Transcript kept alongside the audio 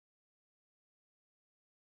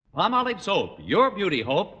Palmolive Soap, your beauty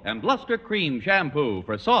hope, and Luster Cream Shampoo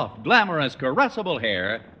for soft, glamorous, caressable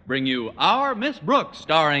hair bring you Our Miss Brooks,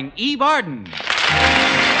 starring Eve Arden.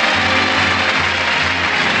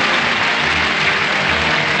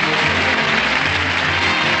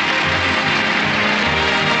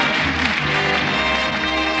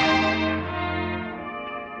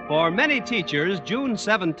 For many teachers, June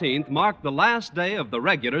 17th marked the last day of the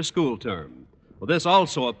regular school term. Well, this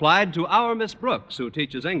also applied to our Miss Brooks, who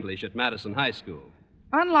teaches English at Madison High School.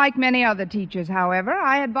 Unlike many other teachers, however,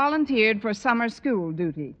 I had volunteered for summer school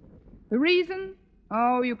duty. The reason?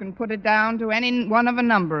 Oh, you can put it down to any one of a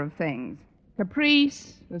number of things.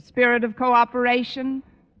 Caprice, the spirit of cooperation,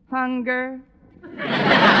 hunger.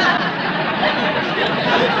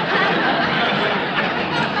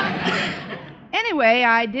 Anyway,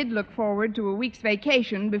 I did look forward to a week's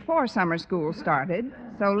vacation before summer school started.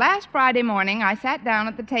 So last Friday morning, I sat down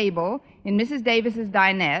at the table in Mrs. Davis's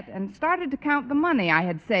dinette and started to count the money I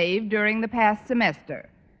had saved during the past semester.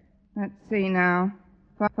 Let's see now.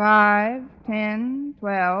 5, 10,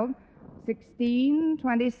 12, 16,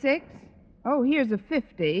 26. Oh, here's a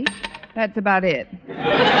 50. That's about it. Well,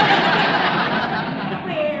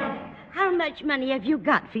 how much money have you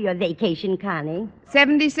got for your vacation, Connie?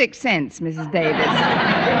 76 cents, Mrs. Davis.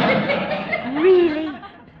 Really?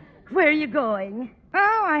 Where are you going?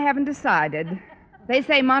 Oh, I haven't decided. They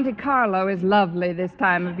say Monte Carlo is lovely this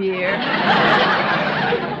time of year.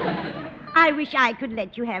 I wish I could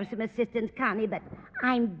let you have some assistance, Connie, but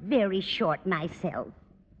I'm very short myself.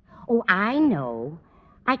 Oh, I know.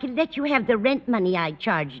 I could let you have the rent money I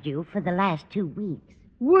charged you for the last 2 weeks.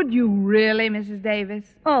 Would you really, Mrs. Davis?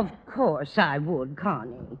 Of course I would,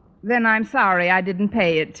 Connie. Then I'm sorry I didn't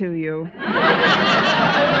pay it to you.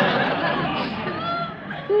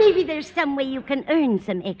 Maybe there's some way you can earn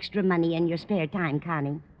some extra money in your spare time,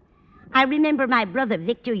 Connie. I remember my brother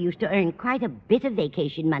Victor used to earn quite a bit of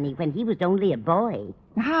vacation money when he was only a boy.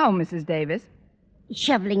 How, Mrs. Davis?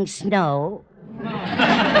 Shoveling snow.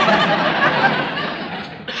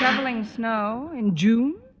 Shoveling snow in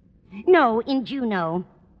June? No, in Juneau.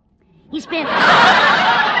 He spent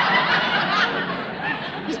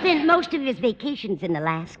most of his vacations in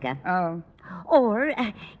Alaska. Oh. Or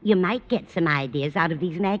you might get some ideas out of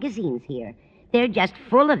these magazines here. They're just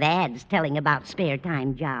full of ads telling about spare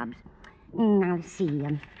time jobs. Now, let's see.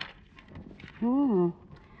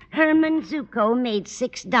 Herman Zuko made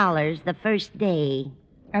 $6 the first day.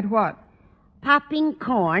 At what? Popping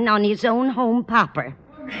corn on his own home popper.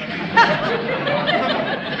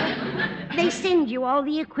 They send you all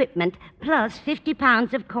the equipment plus 50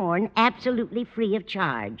 pounds of corn absolutely free of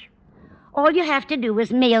charge. All you have to do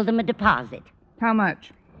is mail them a deposit. How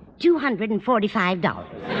much? $245.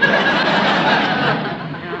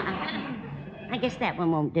 I guess that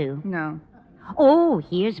one won't do. No. Oh,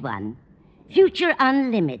 here's one. Future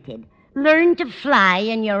Unlimited. Learn to fly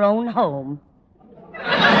in your own home.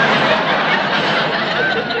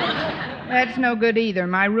 That's no good either.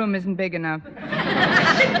 My room isn't big enough.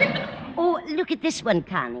 Oh, look at this one,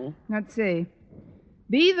 Connie. Let's see.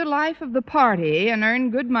 Be the life of the party and earn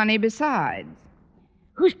good money besides.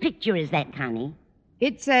 Whose picture is that, Connie?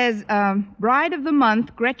 It says, Bride of the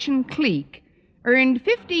Month, Gretchen Cleek, earned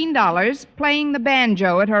 $15 playing the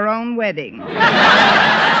banjo at her own wedding.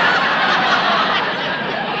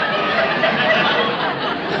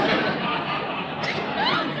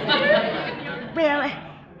 Well,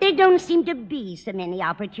 there don't seem to be so many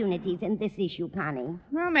opportunities in this issue, Connie.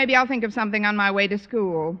 Well, maybe I'll think of something on my way to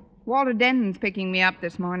school. Walter Denton's picking me up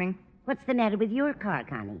this morning. What's the matter with your car,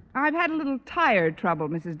 Connie? I've had a little tire trouble,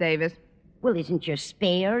 Mrs. Davis. Well, isn't your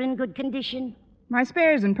spare in good condition? My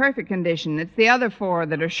spare's in perfect condition. It's the other 4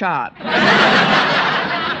 that are shot. How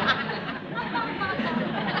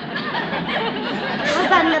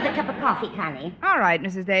about another cup of coffee, Connie? All right,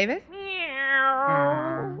 Mrs. Davis.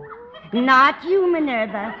 Not you,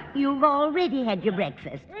 Minerva. You've already had your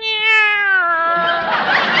breakfast.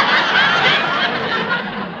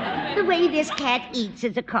 The way this cat eats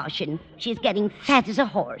is a caution. She's getting fat as a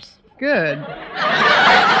horse. Good.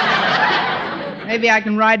 Maybe I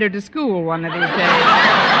can ride her to school one of these days.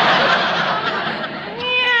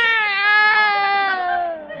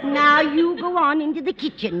 Now you go on into the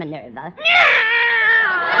kitchen, Minerva.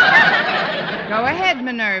 Go ahead,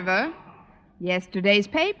 Minerva. Yesterday's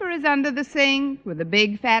paper is under the sink with a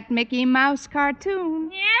big fat Mickey Mouse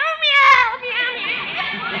cartoon.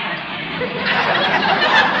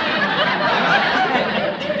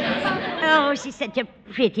 Oh, she's such a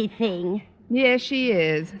pretty thing. Yes, she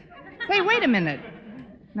is. Say, wait a minute.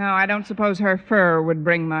 No, I don't suppose her fur would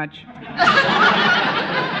bring much.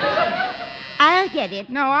 I'll get it.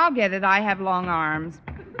 No, I'll get it. I have long arms.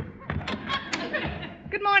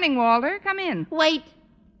 Good morning, Walter. Come in. Wait.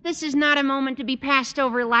 This is not a moment to be passed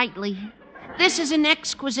over lightly. This is an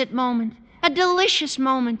exquisite moment, a delicious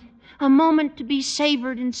moment, a moment to be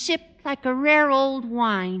savored and sipped like a rare old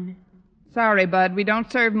wine. Sorry, Bud, we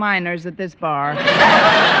don't serve minors at this bar.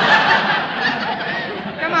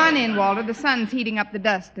 Come on in, Walter. The sun's heating up the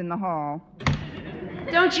dust in the hall.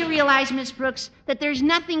 Don't you realize, Miss Brooks, that there's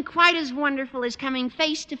nothing quite as wonderful as coming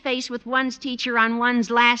face to face with one's teacher on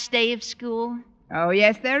one's last day of school? Oh,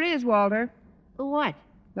 yes, there is, Walter. What?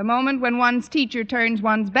 The moment when one's teacher turns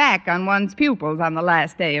one's back on one's pupils on the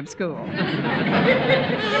last day of school.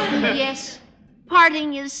 Yes.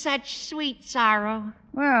 Parting is such sweet sorrow.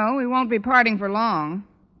 Well, we won't be parting for long.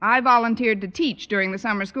 I volunteered to teach during the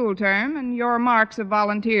summer school term, and your marks have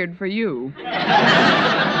volunteered for you.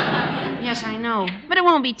 Yes, I know. But it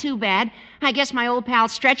won't be too bad. I guess my old pal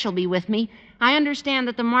Stretch will be with me. I understand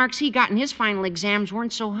that the marks he got in his final exams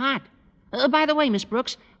weren't so hot. By the way, Miss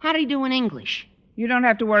Brooks, how did he do in English? You don't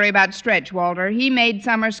have to worry about Stretch, Walter. He made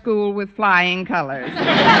summer school with flying colors.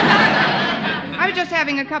 I was just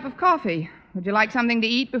having a cup of coffee. Would you like something to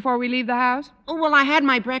eat before we leave the house? Oh, well, I had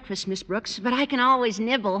my breakfast, Miss Brooks, but I can always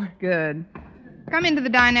nibble. Good. Come into the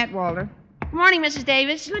dinette, Walter. Morning, Mrs.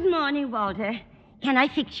 Davis. Good morning, Walter. Can I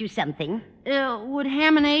fix you something? Would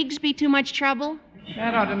ham and eggs be too much trouble?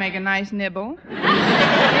 That ought to make a nice nibble.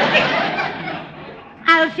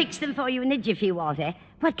 I'll fix them for you in a jiffy, Walter.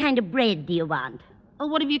 What kind of bread do you want? Oh,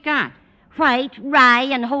 what have you got? White, rye,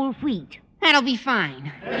 and whole wheat. That'll be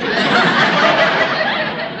fine.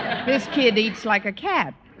 This kid eats like a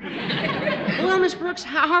cat. Well, Miss Brooks,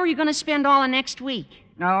 how are you going to spend all of next week?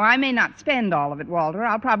 No, I may not spend all of it, Walter.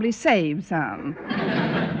 I'll probably save some.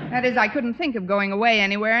 That is, I couldn't think of going away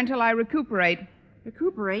anywhere until I recuperate.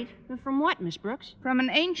 Recuperate? From what, Miss Brooks? From an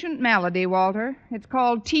ancient malady, Walter. It's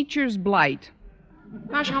called teacher's blight.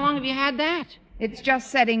 Gosh, how long have you had that? It's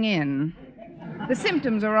just setting in. The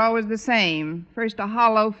symptoms are always the same. First, a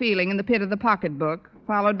hollow feeling in the pit of the pocketbook,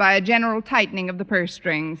 followed by a general tightening of the purse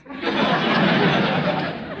strings. In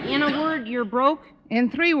a word, you're broke? In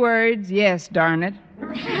 3 words, yes, darn it.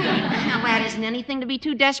 Well, that isn't anything to be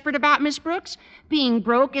too desperate about, Miss Brooks. Being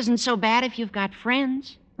broke isn't so bad if you've got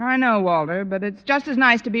friends. I know, Walter, but it's just as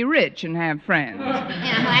nice to be rich and have friends.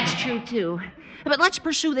 Yeah, that's true, too. But let's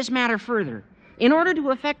pursue this matter further. In order to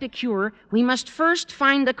effect a cure, we must first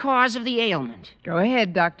find the cause of the ailment. Go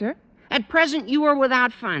ahead, Doctor. At present, you are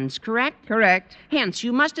without funds, correct? Correct. Hence,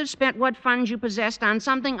 you must have spent what funds you possessed on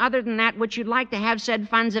something other than that which you'd like to have said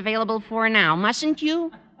funds available for now, mustn't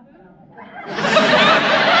you?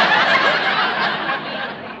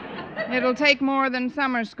 It'll take more than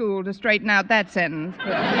summer school to straighten out that sentence. But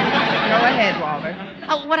go ahead, Walter.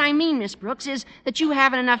 Oh, what I mean, Miss Brooks, is that you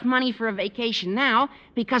haven't enough money for a vacation now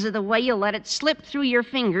because of the way you let it slip through your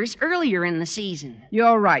fingers earlier in the season.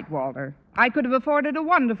 You're right, Walter. I could have afforded a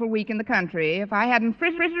wonderful week in the country if I hadn't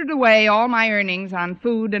frittered away all my earnings on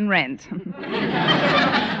food and rent.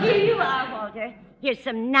 Here you are, Walter. Here's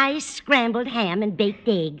some nice scrambled ham and baked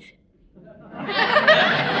eggs.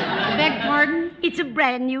 Beg pardon? It's a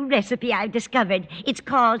brand new recipe I've discovered. It's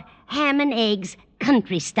called ham and eggs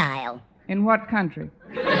country style. In what country?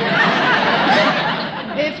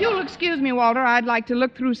 If you'll excuse me, Walter, I'd like to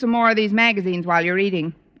look through some more of these magazines while you're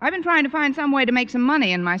eating. I've been trying to find some way to make some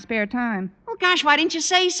money in my spare time. Oh, gosh, why didn't you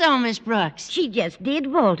say so, Miss Brooks? She just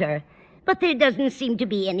did, Walter. But there doesn't seem to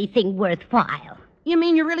be anything worthwhile. You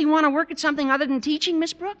mean you really want to work at something other than teaching,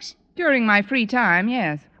 Miss Brooks? During my free time,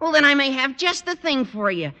 yes. Well, then I may have just the thing for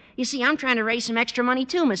you. You see, I'm trying to raise some extra money,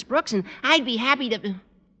 too, Miss Brooks, and I'd be happy to...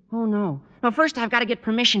 Oh, no. Well, first I've got to get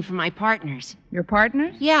permission from my partners. Your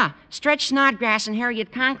partners? Yeah, Stretch Snodgrass and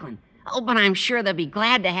Harriet Conklin. Oh, but I'm sure they'll be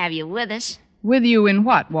glad to have you with us. With you in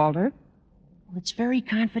what, Walter? Well, it's very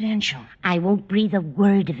confidential. I won't breathe a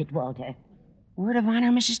word of it, Walter. Word of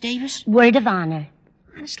honor, Mrs. Davis? Word of honor.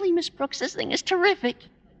 Honestly, Miss Brooks, this thing is terrific.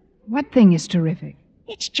 What thing is terrific?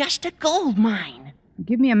 It's just a gold mine.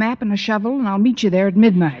 Give me a map and a shovel, and I'll meet you there at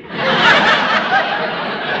midnight.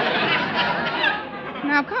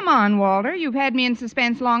 Now, come on, Walter. You've had me in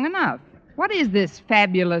suspense long enough. What is this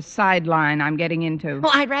fabulous sideline I'm getting into?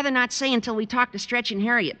 Well, I'd rather not say until we talk to Stretch and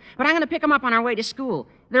Harriet, but I'm going to pick them up on our way to school.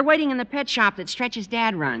 They're waiting in the pet shop that Stretch's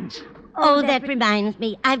dad runs. Oh, that reminds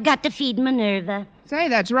me. I've got to feed Minerva. Say,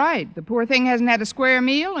 that's right. The poor thing hasn't had a square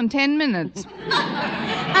meal in 10 minutes.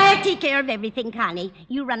 I'll take care of everything, Connie.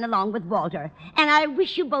 You run along with Walter. And I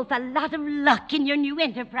wish you both a lot of luck in your new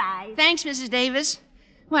enterprise. Thanks, Mrs. Davis.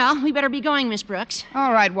 Well, we better be going, Miss Brooks.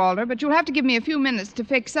 All right, Walter, but you'll have to give me a few minutes to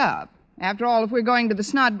fix up. After all, if we're going to the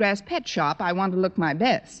Snodgrass pet shop, I want to look my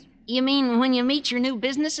best. You mean when you meet your new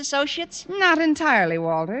business associates? Not entirely,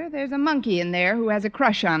 Walter. There's a monkey in there who has a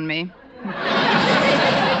crush on me.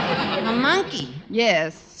 A monkey?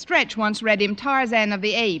 Yes. Stretch once read him Tarzan of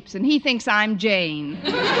the Apes, and he thinks I'm Jane.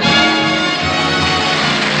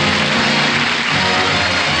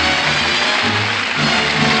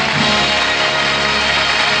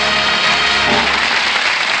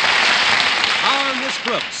 Our Miss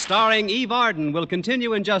Brooks, starring Eve Arden, will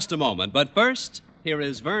continue in just a moment. But first, here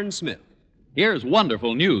is Vern Smith. Here's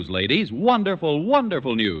wonderful news, ladies. Wonderful,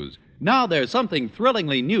 wonderful news. Now there's something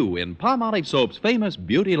thrillingly new in Palmolive Soap's famous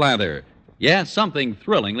Beauty Lather. Yes, something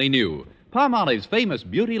thrillingly new. Palmolive's famous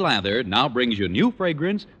Beauty Lather now brings you new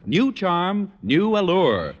fragrance, new charm, new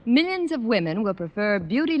allure. Millions of women will prefer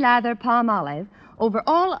Beauty Lather Palmolive over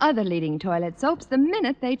all other leading toilet soaps the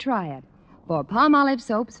minute they try it. For Palmolive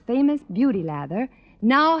Soap's famous Beauty Lather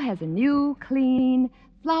now has a new, clean,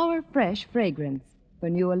 flower-fresh fragrance. For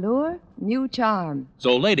new allure, new charm.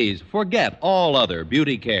 So, ladies, forget all other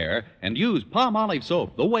beauty care and use Palmolive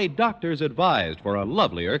soap the way doctors advised for a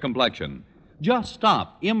lovelier complexion. Just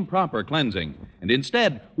stop improper cleansing and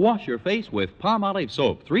instead wash your face with Palmolive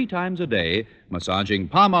soap 3 times a day, massaging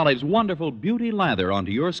Palmolive's wonderful Beauty Lather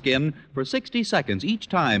onto your skin for 60 seconds each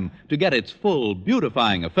time to get its full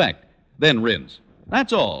beautifying effect. Then rinse.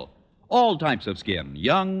 That's all. All types of skin,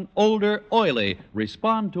 young, older, oily,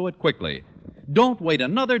 respond to it quickly. Don't wait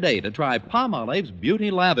another day to try Palmolive's Beauty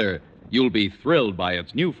Lather. You'll be thrilled by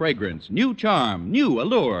its new fragrance, new charm, new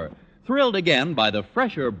allure. Thrilled again by the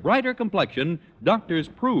fresher, brighter complexion doctors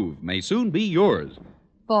prove may soon be yours.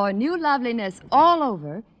 For new loveliness all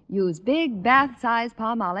over, use big bath-size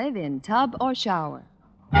Palmolive in tub or shower.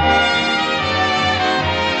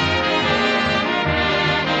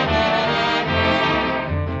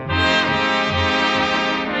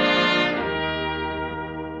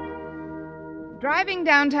 Driving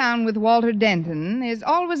downtown with Walter Denton is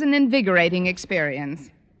always an invigorating experience.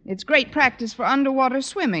 It's great practice for underwater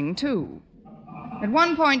swimming, too. At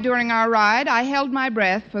one point during our ride, I held my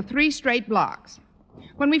breath for 3 straight blocks.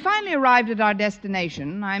 When we finally arrived at our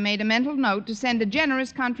destination, I made a mental note to send a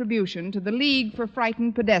generous contribution to the League for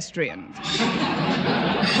Frightened Pedestrians.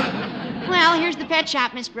 Well, here's the pet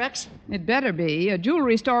shop, Miss Brooks. It better be. A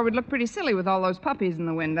jewelry store would look pretty silly with all those puppies in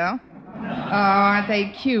the window. Oh, aren't they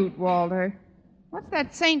cute, Walter? What's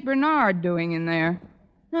that St. Bernard doing in there?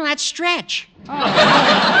 No, that's Stretch. Oh.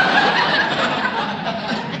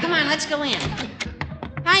 Now, come on, let's go in.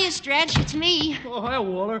 Hiya, Stretch. It's me. Oh, hi,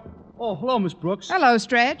 Walter. Oh, hello, Miss Brooks. Hello,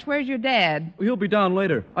 Stretch. Where's your dad? He'll be down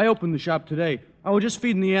later. I opened the shop today. I was just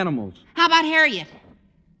feeding the animals. How about Harriet?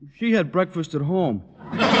 She had breakfast at home.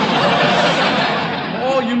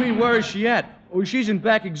 Oh, you mean where is she at? Oh, she's in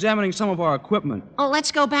back examining some of our equipment. Oh,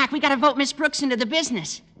 let's go back. We got to vote Miss Brooks into the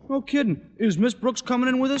business. No kidding. Is Miss Brooks coming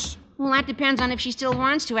in with us? Well, that depends on if she still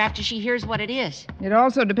wants to after she hears what it is. It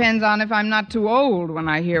also depends on if I'm not too old when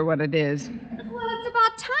I hear what it is. Well, it's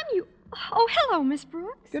about time you... Oh, hello, Miss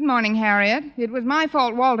Brooks. Good morning, Harriet. It was my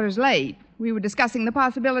fault Walter's late. We were discussing the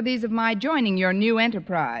possibilities of my joining your new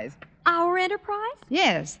enterprise. Our enterprise?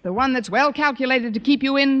 Yes, the one that's well calculated to keep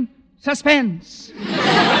you in suspense.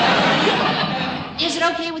 Is it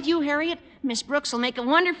okay with you, Harriet? Miss Brooks will make a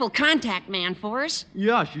wonderful contact man for us.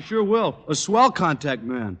 Yeah, she sure will. A swell contact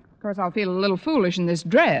man. Of course, I'll feel a little foolish in this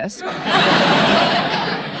dress. Well,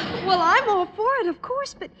 I'm all for it, of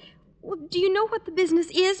course, but do you know what the business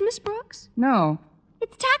is, Miss Brooks? No.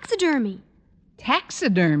 It's taxidermy.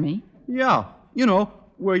 Taxidermy? Yeah, you know,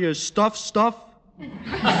 where you stuff stuff.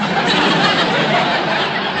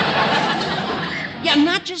 Yeah,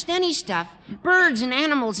 not just any stuff. Birds and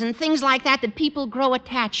animals and things like that people grow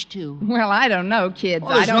attached to. Well, I don't know, kids.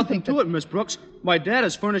 Oh, there's I don't nothing think to it, Miss Brooks. My dad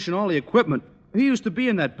is furnishing all the equipment. He used to be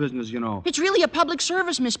in that business, you know. It's really a public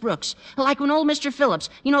service, Miss Brooks. Like when old Mr. Phillips,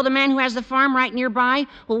 you know the man who has the farm right nearby?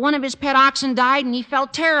 Well, one of his pet oxen died, and he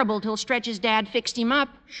felt terrible till Stretch's dad fixed him up.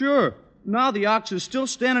 Sure. Now the ox is still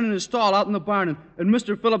standing in his stall out in the barn, and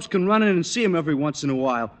Mr. Phillips can run in and see him every once in a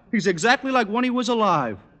while. He's exactly like when he was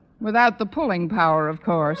alive. Without the pulling power, of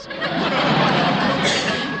course.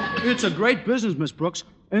 It's a great business, Miss Brooks.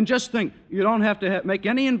 And just think, you don't have to make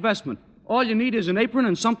any investment. All you need is an apron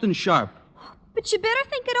and something sharp. But you better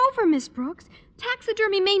think it over, Miss Brooks.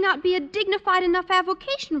 Taxidermy may not be a dignified enough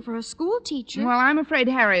avocation for a school teacher. Well, I'm afraid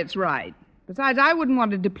Harriet's right. Besides, I wouldn't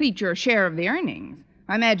want to deplete your share of the earnings.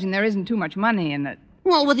 I imagine there isn't too much money in it.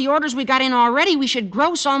 Well, with the orders we got in already, we should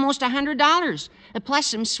gross almost $100. Plus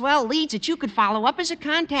some swell leads that you could follow up as a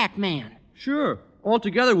contact man. Sure.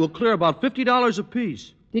 Altogether, we'll clear about $50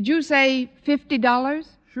 apiece. Did you say $50?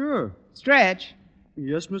 Sure. Stretch,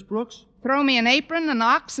 Yes, Miss Brooks? throw me an apron, an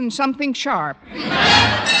ox, and something sharp.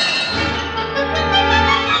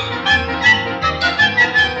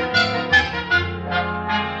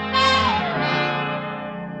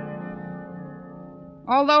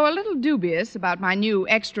 Although a little dubious about my new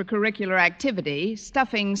extracurricular activity,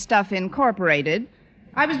 Stuffing Stuff Incorporated,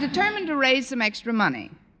 I was determined to raise some extra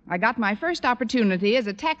money. I got my first opportunity as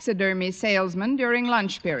a taxidermy salesman during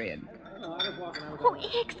lunch period. Oh,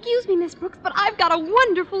 excuse me, Miss Brooks, but I've got a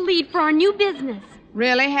wonderful lead for our new business.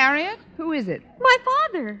 Really, Harriet? Who is it? My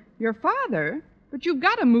father. Your father? But you've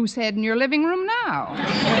got a moose head in your living room now.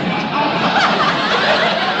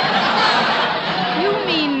 You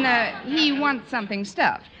mean he wants something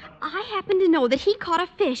stuffed? I happen to know that he caught a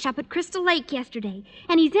fish up at Crystal Lake yesterday,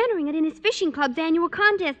 and he's entering it in his fishing club's annual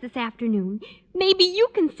contest this afternoon. Maybe you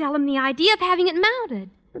can sell him the idea of having it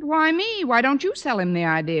mounted. But why me? Why don't you sell him the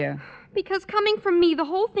idea? Because coming from me, the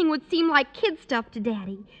whole thing would seem like kid stuff to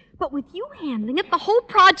Daddy. But with you handling it, the whole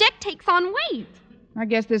project takes on weight. I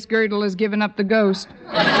guess this girdle has given up the ghost.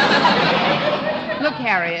 Look,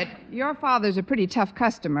 Harriet, your father's a pretty tough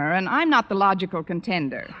customer, and I'm not the logical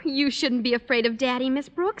contender. You shouldn't be afraid of Daddy, Miss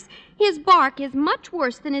Brooks. His bark is much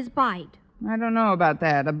worse than his bite. I don't know about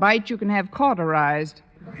that. A bite you can have cauterized.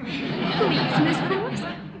 Please, Miss Brooks.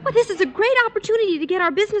 Well, this is a great opportunity to get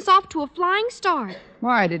our business off to a flying start.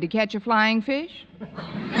 Why, did he catch a flying fish?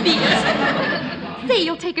 Say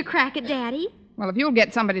you'll take a crack at Daddy. Well, if you'll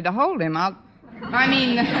get somebody to hold him,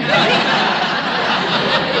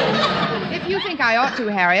 if you think I ought to,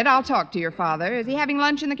 Harriet, I'll talk to your father. Is he having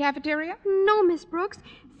lunch in the cafeteria? No, Miss Brooks.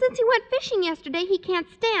 Since he went fishing yesterday, he can't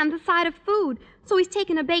stand the sight of food, so he's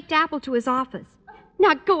taken a baked apple to his office.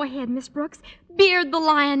 Now, go ahead, Miss Brooks. Beard the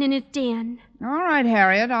lion in his den. All right,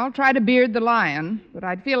 Harriet, I'll try to beard the lion, but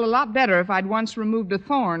I'd feel a lot better if I'd once removed a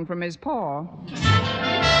thorn from his paw.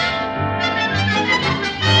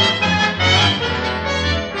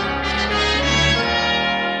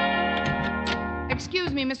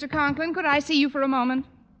 Excuse me, Mr. Conklin, could I see you for a moment?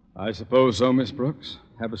 I suppose so, Miss Brooks.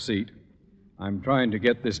 Have a seat. I'm trying to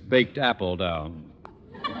get this baked apple down.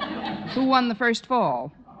 Who won the first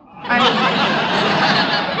fall? I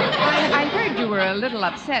heard you were a little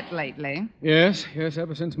upset lately. Yes,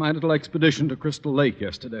 ever since my little expedition to Crystal Lake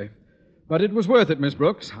yesterday. But it was worth it, Miss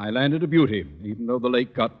Brooks. I landed a beauty, even though the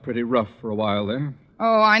lake got pretty rough for a while there.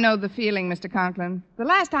 Oh, I know the feeling, Mr. Conklin. The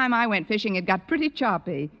last time I went fishing, it got pretty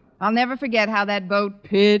choppy. I'll never forget how that boat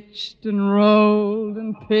pitched and rolled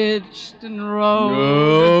and pitched and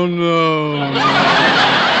rolled. No.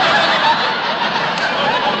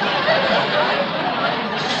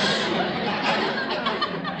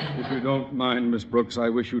 If you don't mind, Miss Brooks, I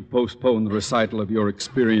wish you'd postpone the recital of your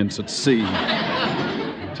experience at sea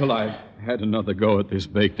until I've had another go at this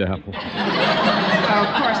baked apple. Oh,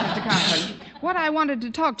 of course, Mr. Conklin. What I wanted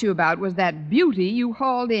to talk to you about was that beauty you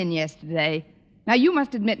hauled in yesterday. Now, you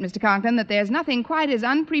must admit, Mr. Conklin, that there's nothing quite as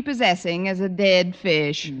unprepossessing as a dead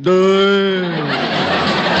fish.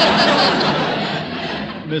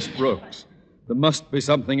 Miss Brooks, there must be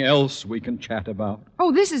something else we can chat about.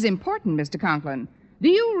 Oh, this is important, Mr. Conklin. Do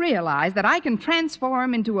you realize that I can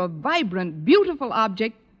transform into a vibrant, beautiful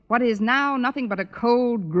object what is now nothing but a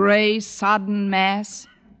cold, gray, sodden mass?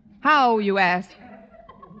 How, you ask?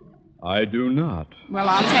 I do not. Well,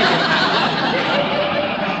 I'll tell you.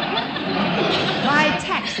 By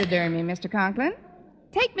taxidermy, Mr. Conklin.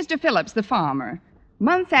 Take Mr. Phillips, the farmer.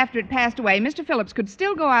 Months after it passed away, Mr. Phillips could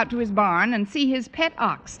still go out to his barn and see his pet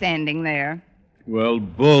ox standing there. Well,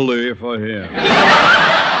 bully for him.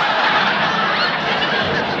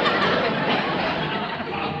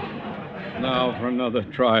 Now for another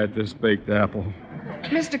try at this baked apple.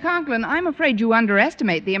 Mr. Conklin, I'm afraid you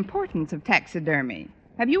underestimate the importance of taxidermy.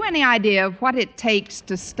 Have you any idea of what it takes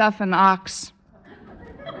to stuff an ox?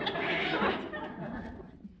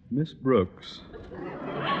 Miss Brooks,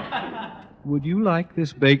 would you like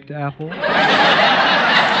this baked apple? No,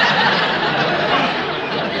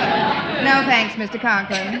 thanks, Mr.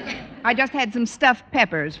 Conklin. I just had some stuffed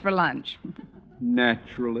peppers for lunch.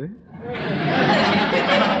 Naturally.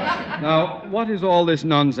 Now, what is all this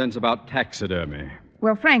nonsense about taxidermy?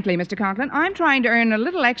 Well, frankly, Mr. Conklin, I'm trying to earn a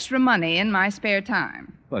little extra money in my spare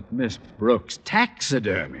time. But, Miss Brooks,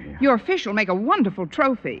 taxidermy. Your fish will make a wonderful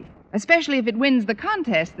trophy, especially if it wins the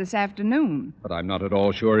contest this afternoon. But I'm not at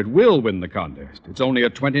all sure it will win the contest. It's only a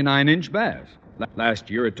 29-inch bass. Last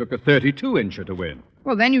year, it took a 32-incher to win.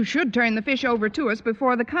 Well, then you should turn the fish over to us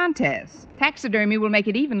before the contest. Taxidermy will make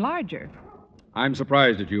it even larger. I'm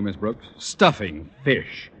surprised at you, Miss Brooks. Stuffing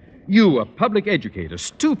fish. You, a public educator,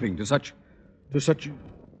 stooping to such...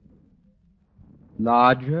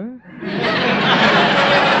 larger?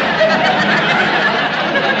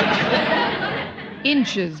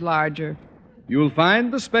 Inches larger. You'll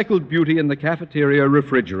find the speckled beauty in the cafeteria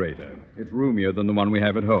refrigerator. It's roomier than the one we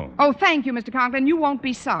have at home. Oh, thank you, Mr. Conklin. You won't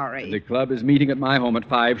be sorry. The club is meeting at my home at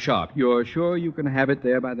 5 sharp. You're sure you can have it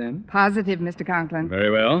there by then? Positive, Mr. Conklin. Very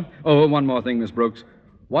well. Oh, one more thing, Miss Brooks.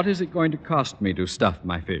 What is it going to cost me to stuff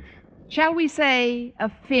my fish? Shall we say a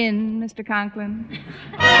fin, Mr. Conklin?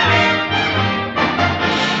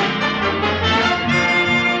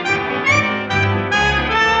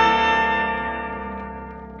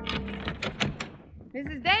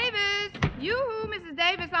 Mrs. Davis! Yoo-hoo, Mrs.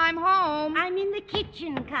 Davis, I'm home. I'm in the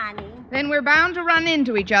kitchen, Connie. Then we're bound to run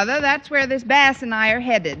into each other. That's where this bass and I are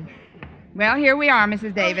headed. Well, here we are,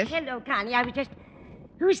 Mrs. Davis. Oh, hello, Connie. I was just...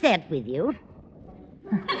 Who's that with you?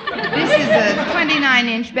 This is a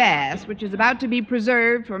 29-inch bass, which is about to be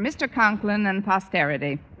preserved for Mr. Conklin and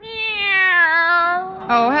posterity. Meow.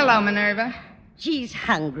 Oh, hello, Minerva. She's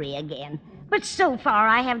hungry again. But so far,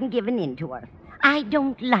 I haven't given in to her. I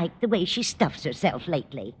don't like the way she stuffs herself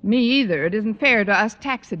lately. Me either. It isn't fair to us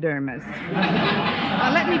taxidermists.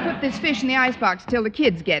 Let me put this fish in the icebox till the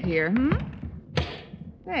kids get here,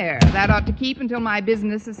 There. That ought to keep until my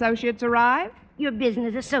business associates arrive. Your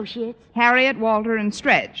business associates? Harriet, Walter, and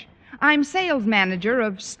Stretch. I'm sales manager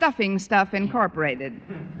of Stuffing Stuff Incorporated.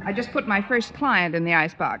 I just put my first client in the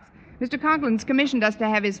icebox. Mr. Conklin's commissioned us to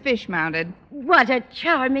have his fish mounted. What a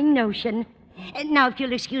charming notion. Now, if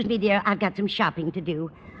you'll excuse me, dear, I've got some shopping to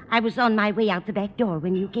do. I was on my way out the back door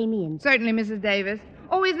when you came in. Certainly, Mrs. Davis.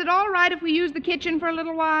 Oh, is it all right if we use the kitchen for a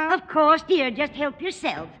little while? Of course, dear. Just help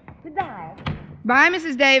yourself. Goodbye. Bye,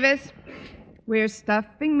 Mrs. Davis. We're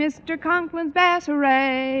stuffing Mr. Conklin's bass.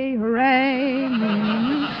 Hooray, hooray.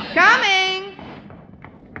 Coming!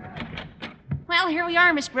 Well, here we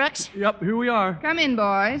are, Miss Brooks. Yep, here we are. Come in,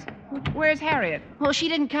 boys. Where's Harriet? Well, she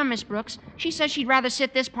didn't come, Miss Brooks. She says she'd rather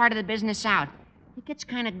sit this part of the business out. It gets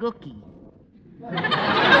kind of gooky.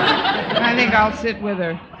 I think I'll sit with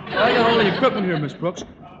her. I got all the equipment here, Miss Brooks.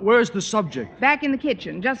 Where's the subject? Back in the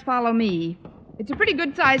kitchen. Just follow me. It's a pretty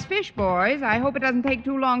good-sized fish, boys. I hope it doesn't take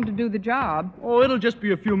too long to do the job. Oh, it'll just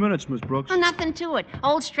be a few minutes, Miss Brooks. Oh, nothing to it.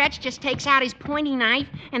 Old Stretch just takes out his pointy knife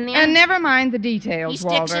and then... And never mind the details, He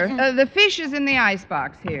sticks Walter. it in- The fish is in the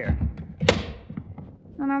icebox here.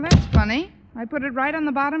 Oh, now that's funny. I put it right on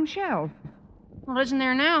the bottom shelf. Well, isn't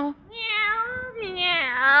there now? Look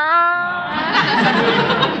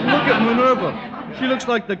at Minerva. She looks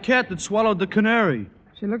like the cat that swallowed the canary.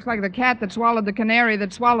 She looks like the cat that swallowed the canary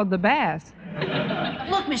that swallowed the bass.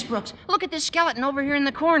 Look, Miss Brooks. Look at this skeleton over here in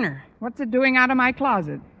the corner. What's it doing out of my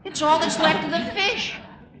closet? It's all that's left of the fish.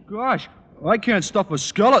 Gosh, I can't stuff a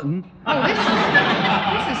skeleton. Oh,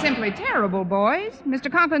 this is simply terrible, boys.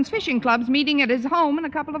 Mr. Conklin's fishing club's meeting at his home in a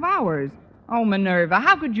couple of hours. Oh, Minerva,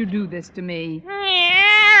 how could you do this to me?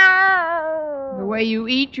 The way you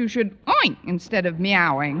eat, you should oink instead of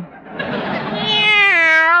meowing.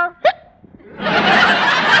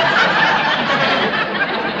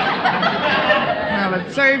 Well,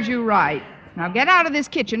 it serves you right. Now get out of this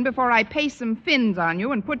kitchen before I paste some fins on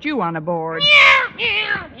you and put you on a board. What do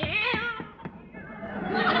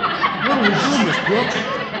we do, Miss Brooks?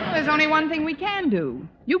 There's only one thing we can do.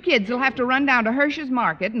 You kids will have to run down to Hirsch's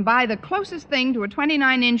Market and buy the closest thing to a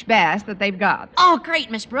 29-inch bass that they've got. Oh,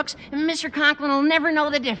 great, Miss Brooks. And Mr. Conklin will never know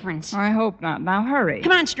the difference. I hope not. Now hurry.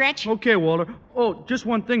 Come on, Stretch. Okay, Walter. Oh, just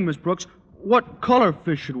one thing, Miss Brooks. What color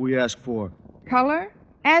fish should we ask for? Color?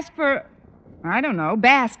 Ask for, I don't know,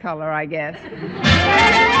 bass color, I guess.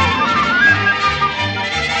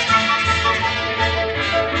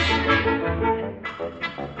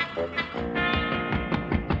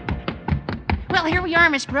 Well, here we are,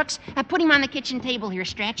 Miss Brooks. Put him on the kitchen table here,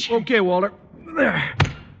 Stretch. Okay, Walter. There.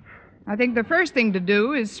 I think the first thing to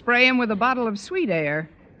do is spray him with a bottle of sweet air.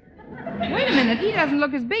 Wait a minute. He doesn't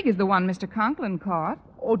look as big as the one Mr. Conklin caught.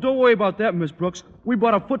 Oh, don't worry about that, Miss Brooks. We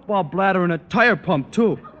bought a football bladder and a tire pump,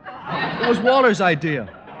 too. It was Walter's idea.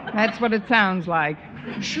 That's what it sounds like.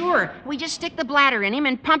 Sure. We just stick the bladder in him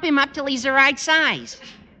and pump him up till he's the right size.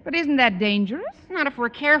 But isn't that dangerous? Not if we're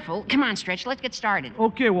careful. Come on, Stretch. Let's get started.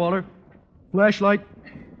 Okay, Walter. Flashlight,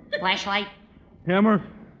 Flashlight, hammer,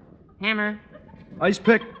 hammer. ice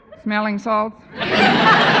pick. Smelling salts? Don't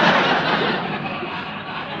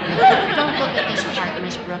look at this part,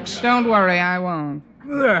 Miss Brooks. Don't worry, I won't.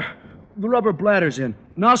 There. The rubber bladder's in.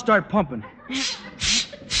 Now start pumping.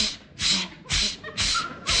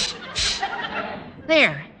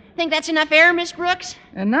 There. Think that's enough air, Miss Brooks?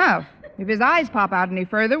 Enough. If his eyes pop out any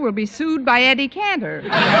further, we'll be sued by Eddie Cantor.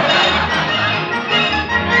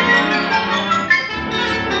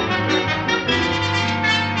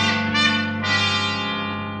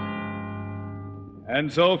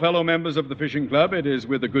 And so, fellow members of the Fishing Club, it is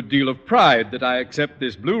with a good deal of pride that I accept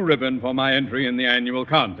this blue ribbon for my entry in the annual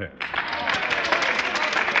contest.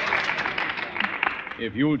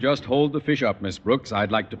 If you'll just hold the fish up, Miss Brooks,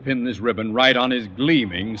 I'd like to pin this ribbon right on his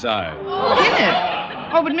gleaming side. Pin it?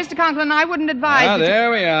 Oh, but Mr. Conklin, I wouldn't advise... Ah, there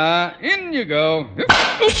we are. In you go.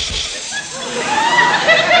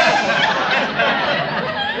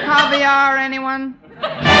 Caviar, anyone?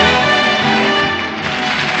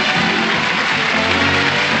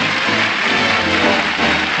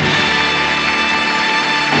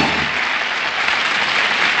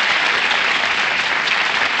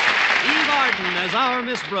 As our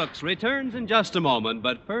Miss Brooks returns in just a moment,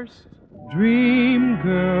 but first... Dream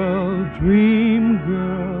girl,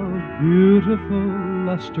 beautiful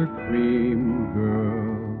luster cream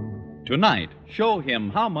girl. Tonight, show him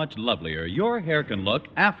how much lovelier your hair can look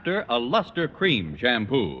after a Luster Cream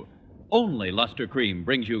shampoo. Only Luster Cream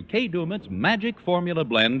brings you Kay Daumit's magic formula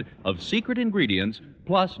blend of secret ingredients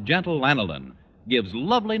plus gentle lanolin. Gives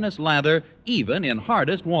loveliness lather even in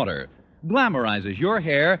hardest water. Glamorizes your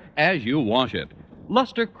hair as you wash it.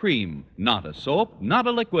 Luster Cream, not a soap, not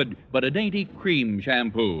a liquid, but a dainty cream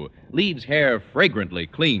shampoo. Leaves hair fragrantly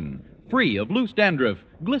clean, free of loose dandruff,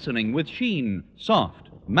 glistening with sheen, soft,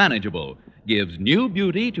 manageable. Gives new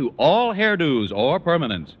beauty to all hairdos or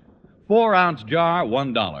permanents. 4-ounce jar,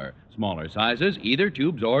 $1. Smaller sizes, either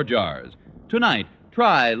tubes or jars. Tonight,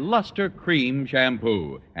 try Luster Cream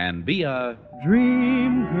shampoo and be a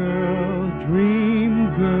Dream girl,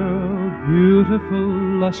 beautiful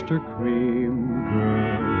luster cream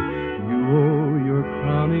girl. You owe your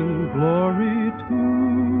crowning glory to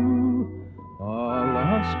a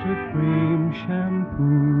luster cream shampoo.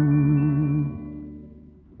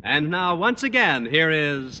 And now, once again, here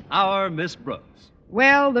is our Miss Brooks.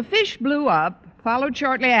 Well, the fish blew up, followed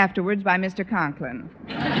shortly afterwards by Mr. Conklin.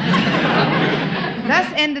 Thus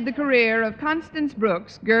ended the career of Constance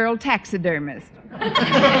Brooks, girl taxidermist.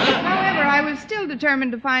 However, I was still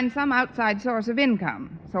determined to find some outside source of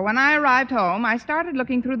income. So when I arrived home, I started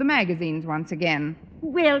looking through the magazines once again.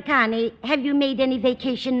 Well, Connie, have you made any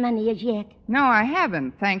vacation money as yet? No, I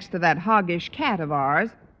haven't, thanks to that hoggish cat of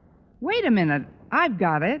ours. Wait a minute. I've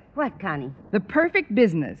got it. What, Connie? The perfect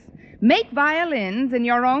business. Make violins in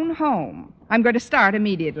your own home. I'm going to start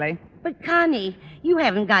immediately. But, Connie, you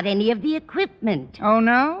haven't got any of the equipment. Oh,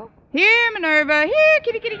 no? Here, Minerva. Here,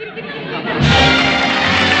 kitty, kitty, kitty, kitty, kitty.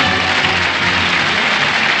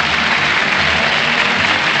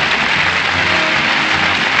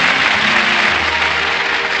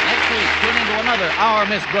 Next week, tune into another Our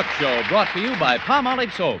Miss Brooks show brought to you by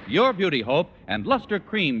Palmolive Soap, your beauty hope, and Luster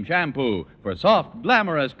Cream Shampoo for soft,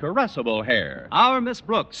 glamorous, caressable hair. Our Miss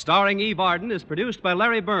Brooks, starring Eve Arden, is produced by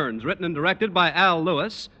Larry Burns, written and directed by Al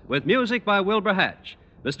Lewis, with music by Wilbur Hatch.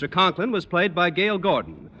 Mr. Conklin was played by Gail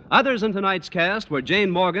Gordon. Others in tonight's cast were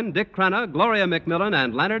Jane Morgan, Dick Crenna, Gloria McMillan,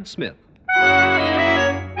 and Leonard Smith.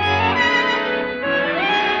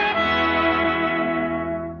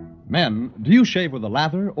 Men, do you shave with a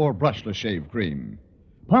lather or brushless shave cream?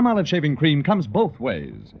 Palmolive shaving cream comes both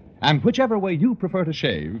ways, and whichever way you prefer to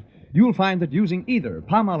shave, you'll find that using either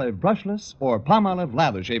Palmolive brushless or Palmolive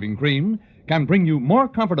lather shaving cream can bring you more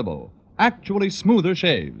comfortable, actually smoother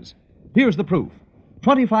shaves. Here's the proof.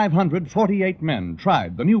 2,548 men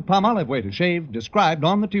tried the new Palmolive way to shave described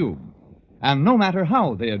on the tube. And no matter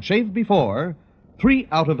how they had shaved before, 3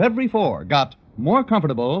 out of every 4 got more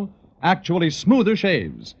comfortable, actually smoother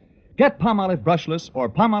shaves. Get Palmolive brushless or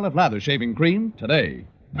Palmolive lather shaving cream today.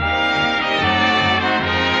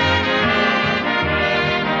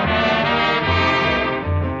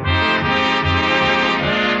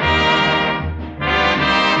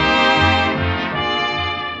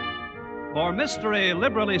 For mystery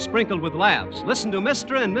liberally sprinkled with laughs, listen to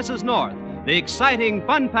Mr. and Mrs. North, the exciting,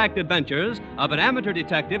 fun-packed adventures of an amateur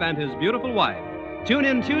detective and his beautiful wife. Tune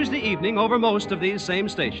in Tuesday evening over most of these same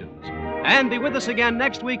stations. And be with us again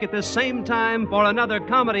next week at this same time for another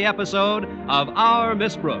comedy episode of Our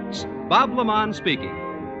Miss Brooks. Bob Lamont speaking.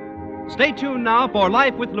 Stay tuned now for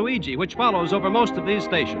Life with Luigi, which follows over most of these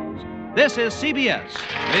stations. This is CBS,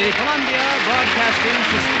 the Columbia Broadcasting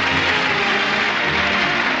System.